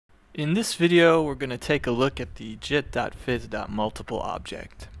In this video, we're going to take a look at the jit.phys.multiple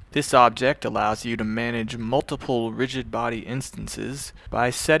object. This object allows you to manage multiple rigid body instances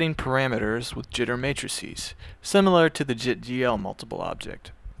by setting parameters with jitter matrices, similar to the jit.gl multiple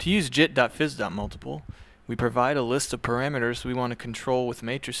object. To use jit.phys.multiple, we provide a list of parameters we want to control with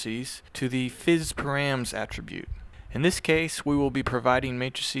matrices to the phys_params attribute. In this case, we will be providing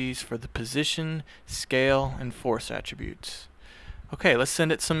matrices for the position, scale, and force attributes. Okay, let's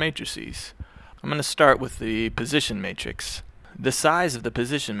send it some matrices. I'm going to start with the position matrix. The size of the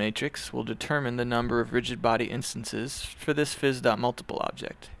position matrix will determine the number of rigid body instances for this phys.multiple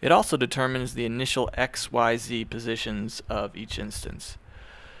object. It also determines the initial x, y, z positions of each instance.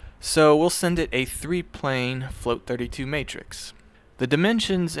 So we'll send it a 3-plane float32 matrix. The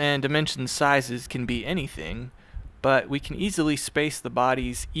dimensions and dimension sizes can be anything, but we can easily space the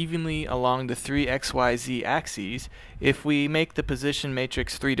bodies evenly along the 3 xyz axes if we make the position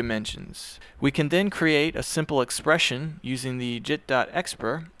matrix 3 dimensions. We can then create a simple expression using the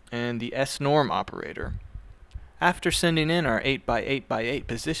jit.expr and the snorm operator. After sending in our 8x8x8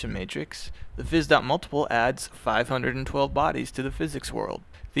 position matrix, the phys.multiple adds 512 bodies to the physics world.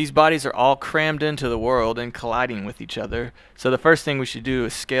 These bodies are all crammed into the world and colliding with each other, so the first thing we should do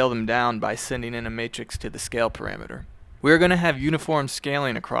is scale them down by sending in a matrix to the scale parameter. We're going to have uniform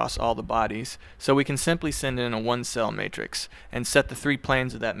scaling across all the bodies, so we can simply send in a 1-cell matrix and set the 3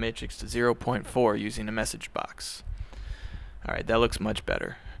 planes of that matrix to 0.4 using a message box. Alright, that looks much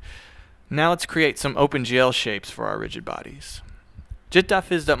better. Now let's create some OpenGL shapes for our rigid bodies.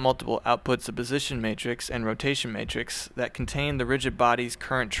 Jit.phys.multiple outputs a position matrix and rotation matrix that contain the rigid body's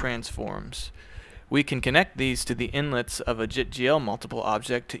current transforms. We can connect these to the inlets of a jit.gl multiple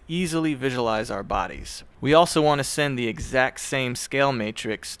object to easily visualize our bodies. We also want to send the exact same scale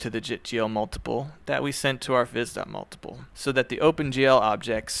matrix to the jit.gl multiple that we sent to our phys.multiple, so that the OpenGL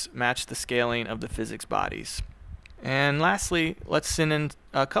objects match the scaling of the physics bodies. And lastly, let's send in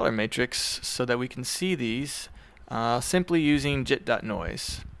a color matrix so that we can see these simply using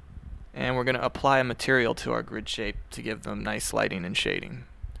jit.noise. And we're going to apply a material to our grid shape to give them nice lighting and shading.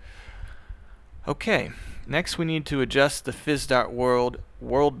 Okay, next we need to adjust the phys.world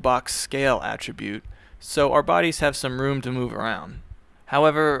worldbox scale attribute so our bodies have some room to move around.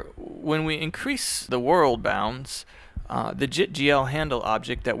 However, when we increase the world bounds, the jit.gl handle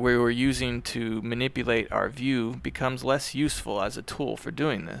object that we were using to manipulate our view becomes less useful as a tool for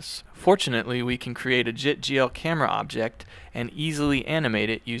doing this. Fortunately, we can create a jit.gl camera object and easily animate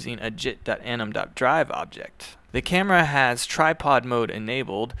it using a jit.anim.drive object. The camera has tripod mode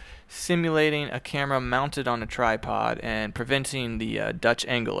enabled, simulating a camera mounted on a tripod and preventing the Dutch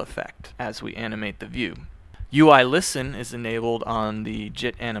angle effect as we animate the view. UI listen is enabled on the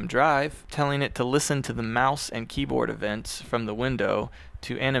jit.anim drive, telling it to listen to the mouse and keyboard events from the window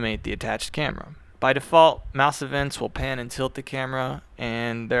to animate the attached camera. By default, mouse events will pan and tilt the camera,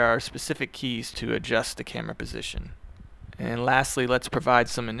 and there are specific keys to adjust the camera position. And lastly, let's provide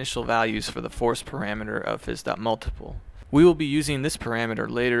some initial values for the force parameter of phys.multiple. We will be using this parameter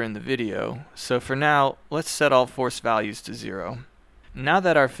later in the video, so for now, let's set all force values to 0. Now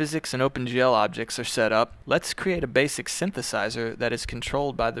that our physics and OpenGL objects are set up, let's create a basic synthesizer that is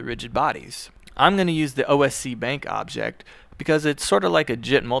controlled by the rigid bodies. I'm going to use the OSC bank object because it's sort of like a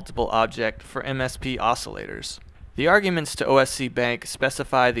JIT multiple object for MSP oscillators. The arguments to OSC bank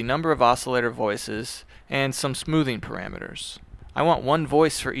specify the number of oscillator voices and some smoothing parameters. I want one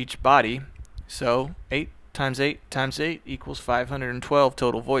voice for each body, so 8 times 8 times 8 equals 512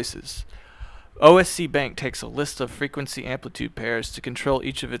 total voices. OSC bank takes a list of frequency amplitude pairs to control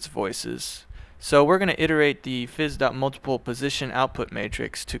each of its voices. So we're going to iterate the phys.multiple position output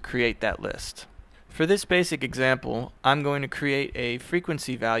matrix to create that list. For this basic example, I'm going to create a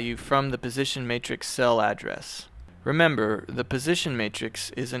frequency value from the position matrix cell address. Remember, the position matrix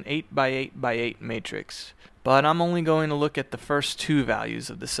is an 8x8x8 matrix, but I'm only going to look at the first 2 values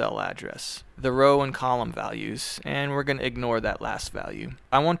of the cell address, the row and column values, and we're going to ignore that last value.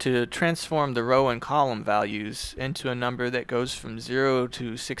 I want to transform the row and column values into a number that goes from 0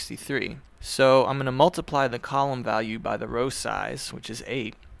 to 63. So I'm going to multiply the column value by the row size, which is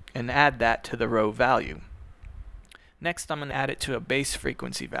 8, and add that to the row value. Next, I'm going to add it to a base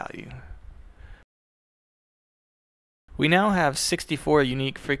frequency value. We now have 64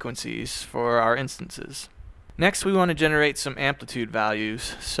 unique frequencies for our instances. Next, we want to generate some amplitude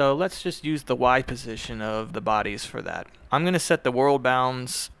values, so let's just use the Y position of the bodies for that. I'm going to set the world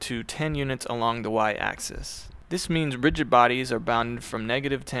bounds to 10 units along the Y axis. This means rigid bodies are bounded from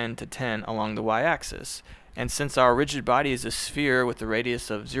 -10 to 10 along the Y axis, and since our rigid body is a sphere with a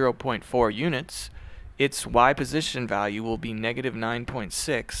radius of 0.4 units, its Y position value will be negative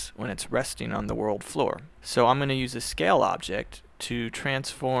 9.6 when it's resting on the world floor. So I'm going to use a scale object to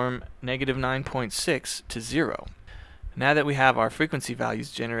transform negative 9.6 to 0. Now that we have our frequency values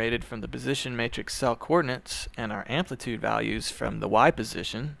generated from the position matrix cell coordinates and our amplitude values from the Y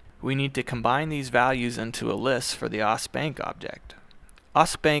position, we need to combine these values into a list for the osbank object.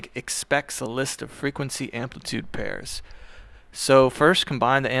 Osbank expects a list of frequency amplitude pairs. So first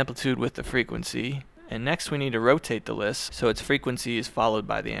combine the amplitude with the frequency, and next we need to rotate the list so its frequency is followed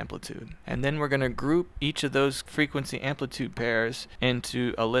by the amplitude. And then we're going to group each of those frequency amplitude pairs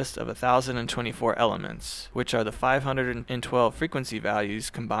into a list of 1024 elements, which are the 512 frequency values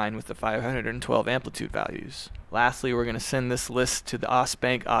combined with the 512 amplitude values. Lastly, we're going to send this list to the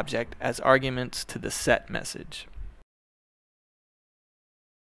osbank object as arguments to the set message.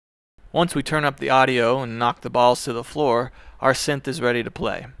 Once we turn up the audio and knock the balls to the floor, our synth is ready to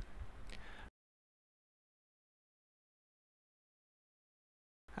play.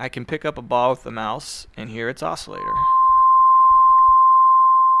 I can pick up a ball with the mouse and hear its oscillator.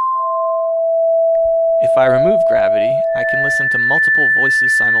 If I remove gravity, I can listen to multiple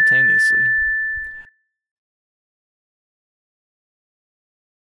voices simultaneously.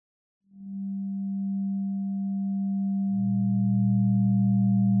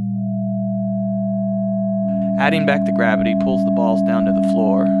 Adding back the gravity pulls the balls down to the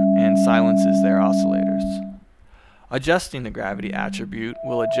floor and silences their oscillators. Adjusting the gravity attribute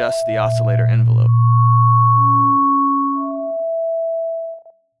will adjust the oscillator envelope.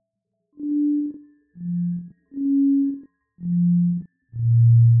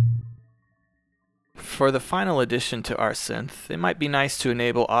 For the final addition to our synth, it might be nice to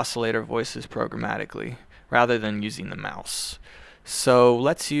enable oscillator voices programmatically, rather than using the mouse. So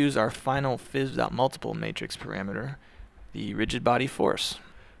let's use our final phys.multiple matrix parameter, the rigid body force.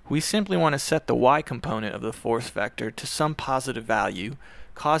 We simply want to set the Y component of the force vector to some positive value,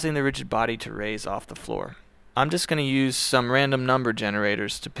 causing the rigid body to raise off the floor. I'm just going to use some random number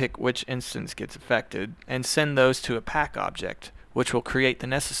generators to pick which instance gets affected, and send those to a pack object, which will create the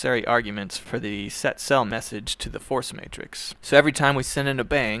necessary arguments for the set cell message to the force matrix. So every time we send in a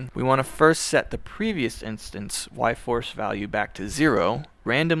bang, we want to first set the previous instance Y force value back to 0,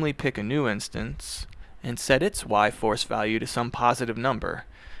 randomly pick a new instance, and set its Y force value to some positive number,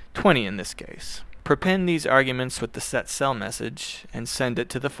 20 in this case. Prepend these arguments with the set cell message and send it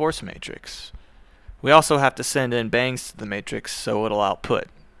to the force matrix. We also have to send in bangs to the matrix so it'll output.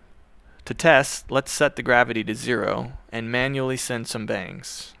 To test, let's set the gravity to 0 and manually send some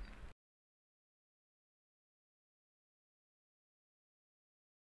bangs.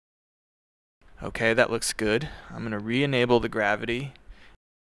 Okay, that looks good. I'm going to re-enable the gravity.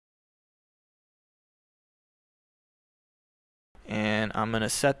 And I'm going to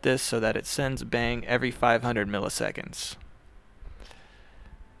set this so that it sends a bang every 500 milliseconds.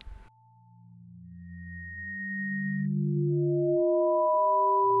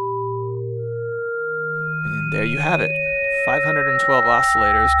 And there you have it. 512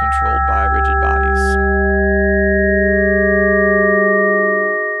 oscillators controlled by rigid bodies.